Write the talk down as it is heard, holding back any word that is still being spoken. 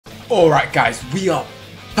Alright guys, we are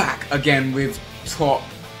back again with Top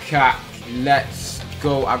CaC. Let's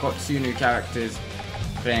go. I got 2 new characters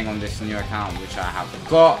playing on this new account which I have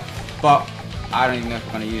got, but I don't even know if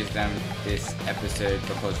I'm going to use them this episode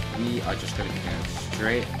because we are just going to be going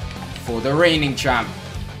straight for the reigning champ,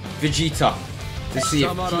 Vegeta, to see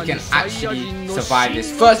if he can actually survive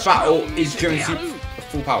this. First battle is during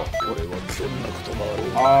full power.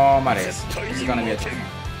 Oh my days, this is going to be a tough one.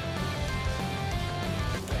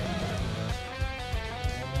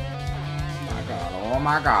 Oh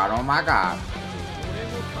my god, oh my god.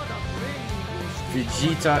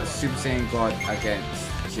 Vegeta Super Saiyan God against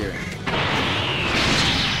Jiren.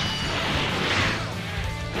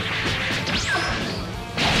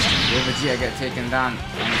 Will Vegeta get taken down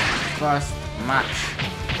on his first match?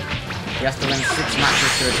 He has to win 6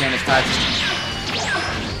 matches to retain his title.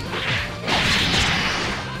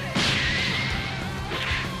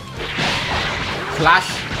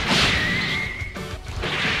 Clash.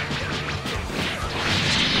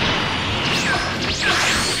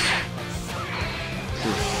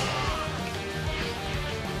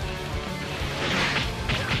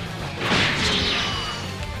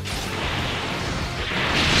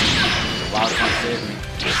 Save me.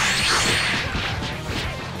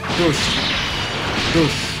 Douche.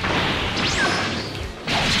 Douche.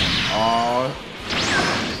 Oh.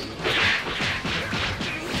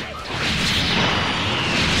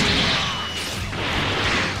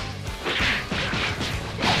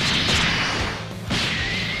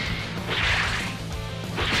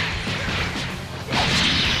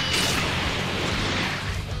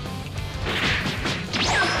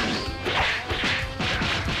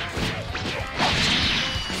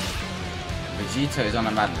 Vegeta is on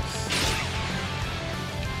a madness.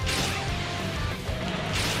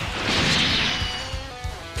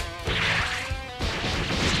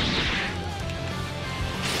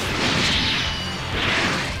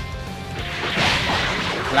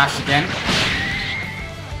 Flash again.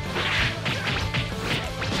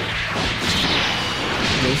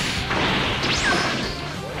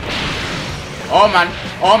 Oh man,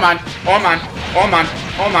 oh man, oh man, oh man,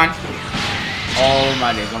 oh man. Oh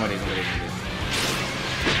my days, oh my days, oh my days.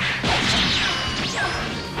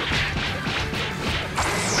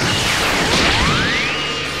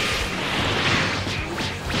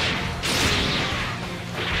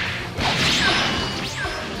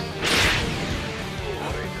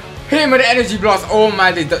 Hit him with the energy blast. Oh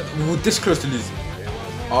my days, we're this close to losing.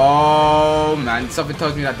 Oh man, something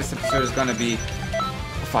tells me that this episode is gonna be a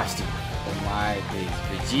feisty one. Oh my days,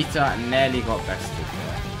 Vegeta nearly got bested.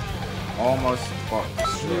 Almost got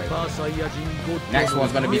destroyed. Next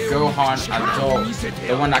one's gonna be Gohan and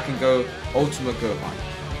the one that can go Ultimate Gohan.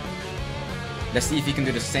 Let's see if he can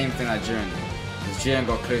do the same thing that Jiren did. Because Jiren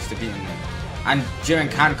got close to beating him. And Jiren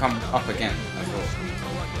can come up again as well. So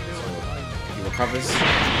he recovers.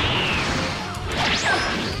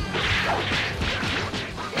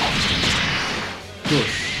 Good.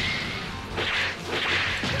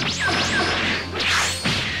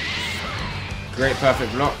 Great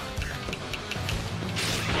perfect block.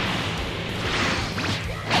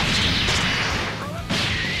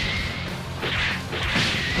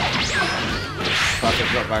 Perfect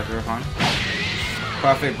block by Gohan.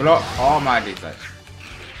 Perfect block. Oh my days, like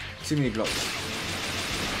too many blocks.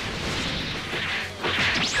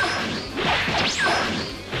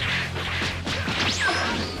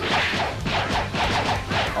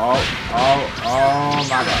 Oh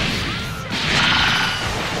my god.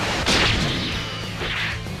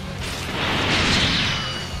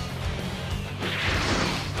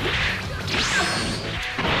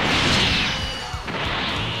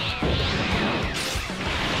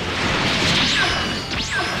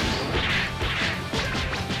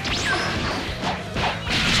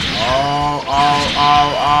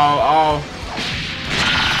 Oh.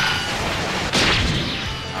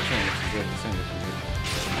 I think this is good.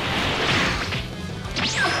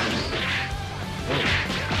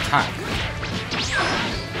 Attack.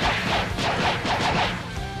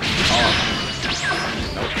 Oh.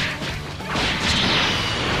 Nope.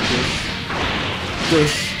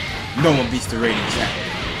 Dush. No one beats the reigning champ.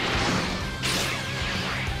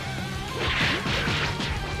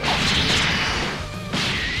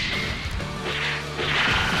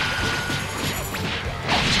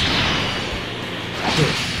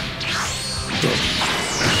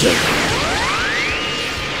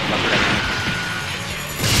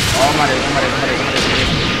 Oh my days.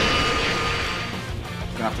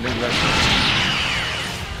 Gonna have to leave that.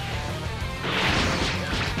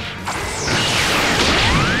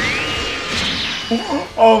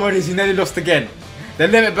 Oh my days, he nearly lost again. The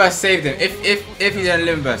limit burst saved him. If he didn't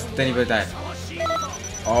limit burst, then he would have died.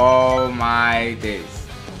 Oh my days.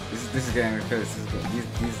 This is getting close. This is good.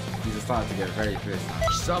 These are starting to get very close now.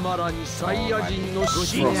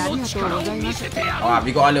 Alright,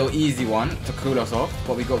 we got a little easy one to cool us off,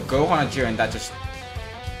 but we got Gohan and Jiren that just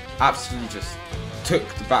absolutely just took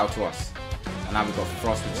the battle to us. And now we got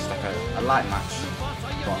Frost, which is like a light match.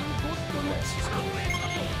 But let's just go.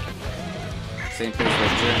 Same place where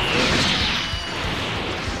Jiren.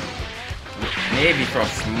 Maybe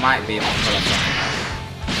Frost might be able to pull us up.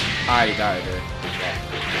 I doubt it, dude.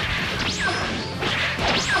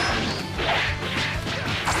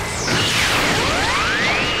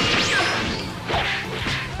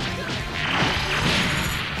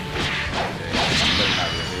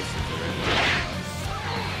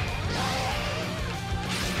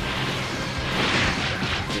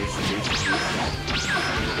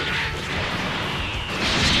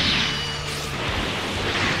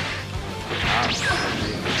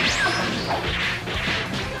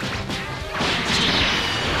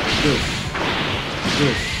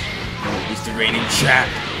 He's the reigning champ.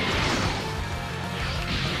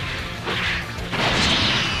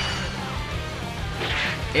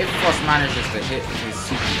 If Frost manages to hit his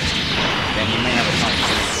super, then he may have a chance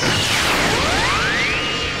to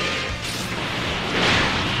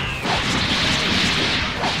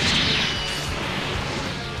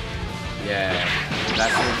yeah,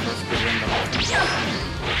 that's it. Frost could win the whole thing.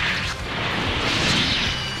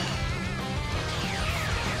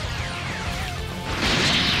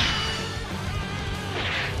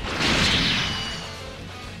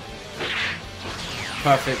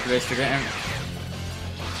 Perfect place to get him.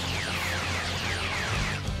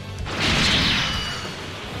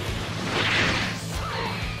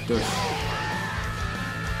 Good.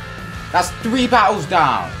 That's 3 battles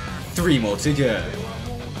down. 3 more to go.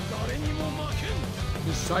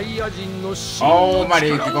 Oh my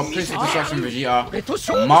days, we got Prince of Destruction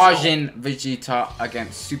Vegeta, Margin Vegeta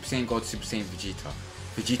against Super Saiyan God Super Saiyan Vegeta.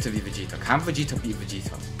 Vegeta v Vegeta. Can Vegeta beat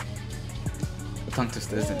Vegeta? A tongue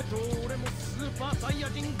twister, isn't it? Okay,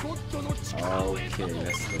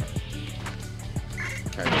 let's go.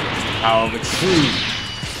 Okay, it's the power of a true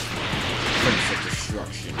Prince of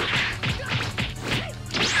Destruction.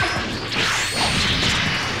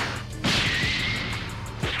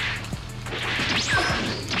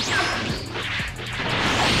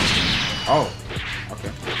 Oh,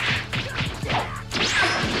 okay.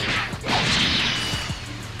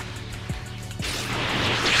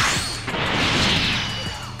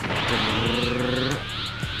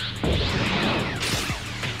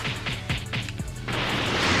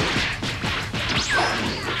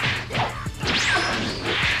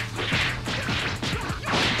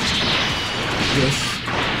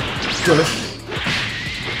 Dush.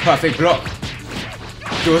 Perfect block.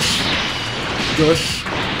 Dush. Dush.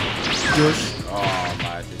 Dush. Oh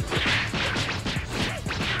my goodness.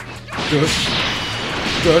 Dush.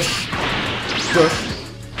 Dush. Dush.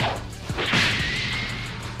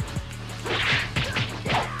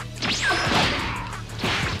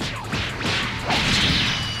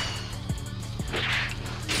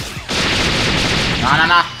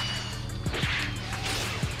 Nah.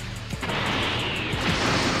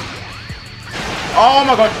 Oh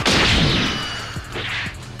my god.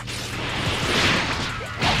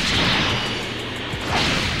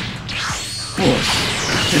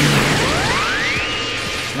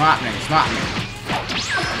 It's not happening, it's not happening.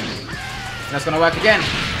 That's gonna work again.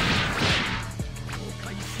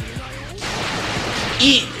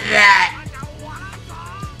 Eat that!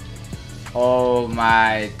 Oh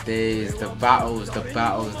my days, the battles.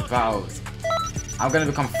 I'm gonna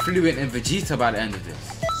become fluent in Vegeta by the end of this.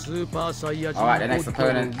 Alright, the next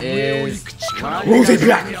opponent is Rosé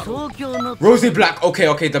Black.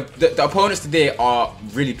 Okay, the opponents today are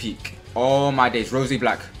really peak. Oh my days, Rosé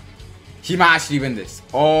Black. He might actually win this.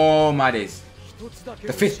 Oh my days.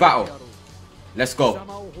 The 5th battle. Let's go.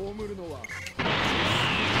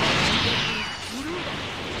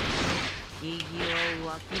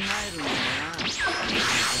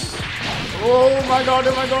 Oh my god.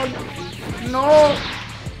 No.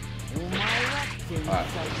 Alright,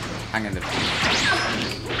 hang in there.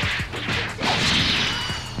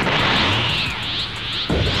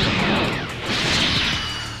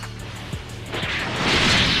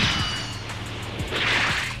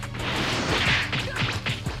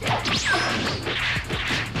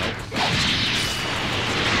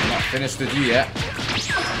 Not finished with you yet.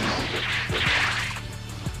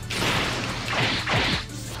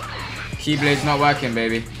 Keyblade's not working,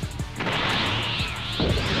 baby.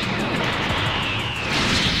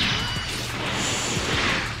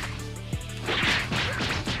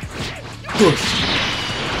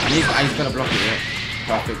 And he's gonna block it, yeah.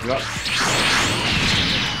 Perfect block.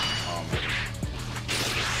 Oh my.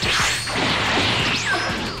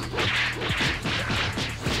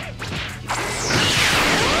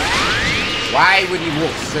 Why would he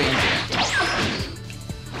walk straight into it?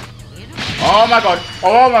 Oh my god!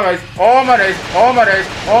 Oh my days! Oh my days! Oh my days!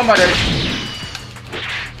 Oh my days!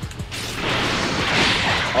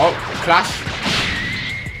 Oh, clash!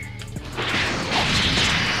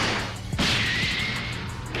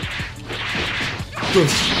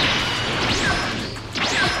 Dush!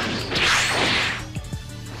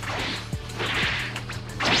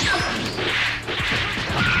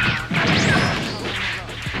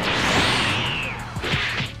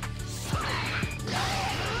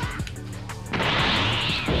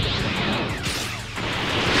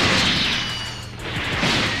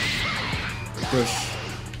 Push.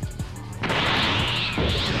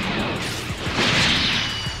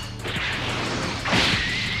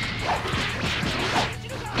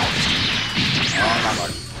 Oh my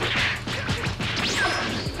god.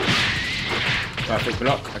 Perfect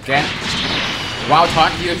block again. Wild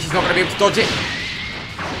hunt, he's not gonna be able to dodge it.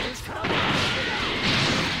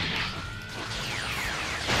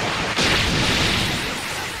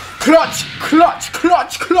 Clutch! Clutch!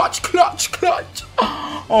 Clutch! Clutch! Clutch! Clutch!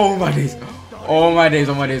 Oh my days! Oh my days,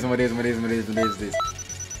 oh my days, oh my days, oh my days, oh my days, oh my days.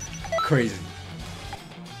 Crazy.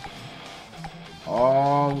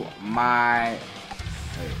 Oh my.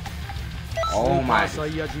 Oh my.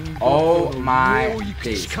 Oh my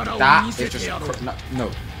days. That is just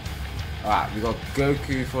no. Alright, we got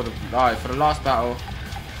Goku for the last battle.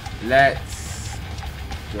 Let's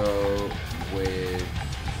go with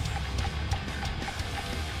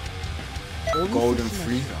Golden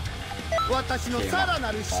Frieza. Came up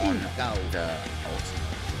on the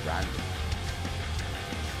ultimate random.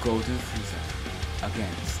 Golden Frieza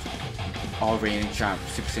against our reigning champ,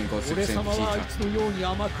 Super Saiyan God, Super Saiyan Vegeta.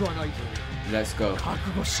 Let's go.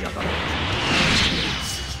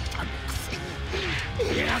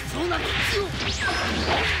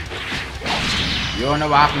 You don't know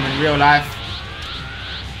what happened in real life,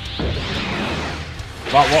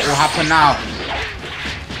 but what will happen now?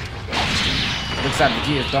 Looks like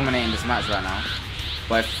Vegeta is dominating this match right now.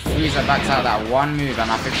 But if Frieza backs out that one move, and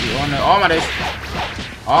I think he oh no, oh my days,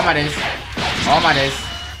 oh my days, oh my days.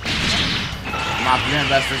 My limit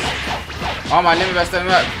investors. Oh my limit investor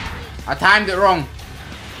didn't work. I timed it wrong.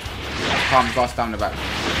 Calm, gosh down the back.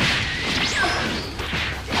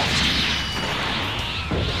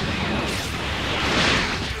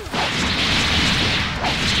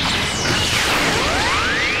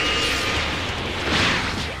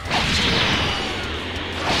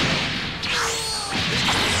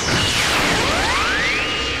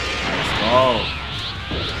 Oh,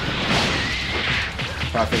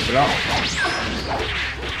 perfect block.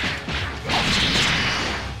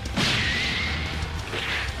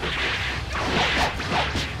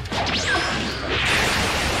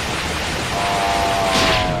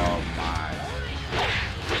 Oh my.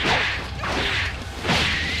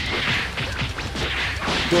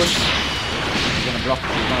 Push. He's gonna block.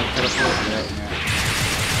 He's gonna teleport. Yeah.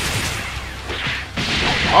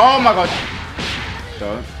 Oh my god.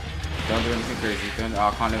 Don't do anything crazy. Don't. Oh, I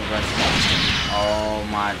can't live rest. Oh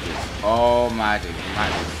my days. Oh my days. My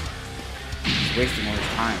days. He's wasting all his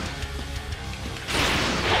time.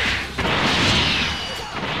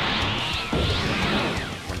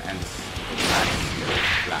 When it ends.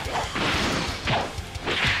 Black.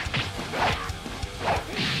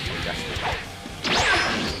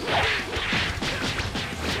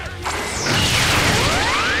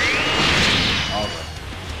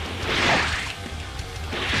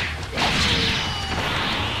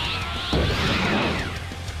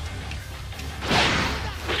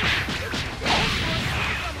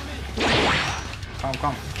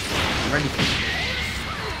 Come. I'm ready for you.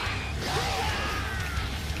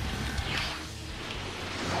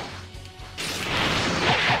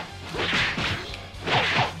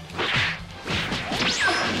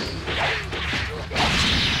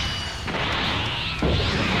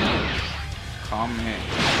 Come here.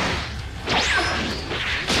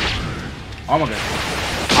 Oh my god.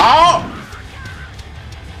 Oh!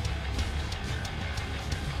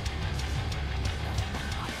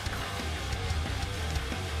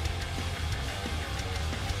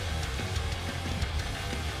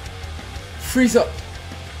 Frieza.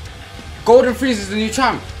 Golden Frieza is the new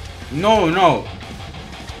champ. No.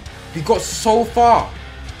 We got so far.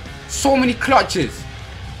 So many clutches.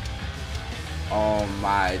 Oh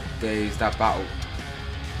my days, that battle.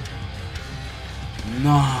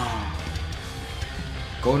 Nah.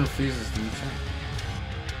 Golden Frieza is the new champ.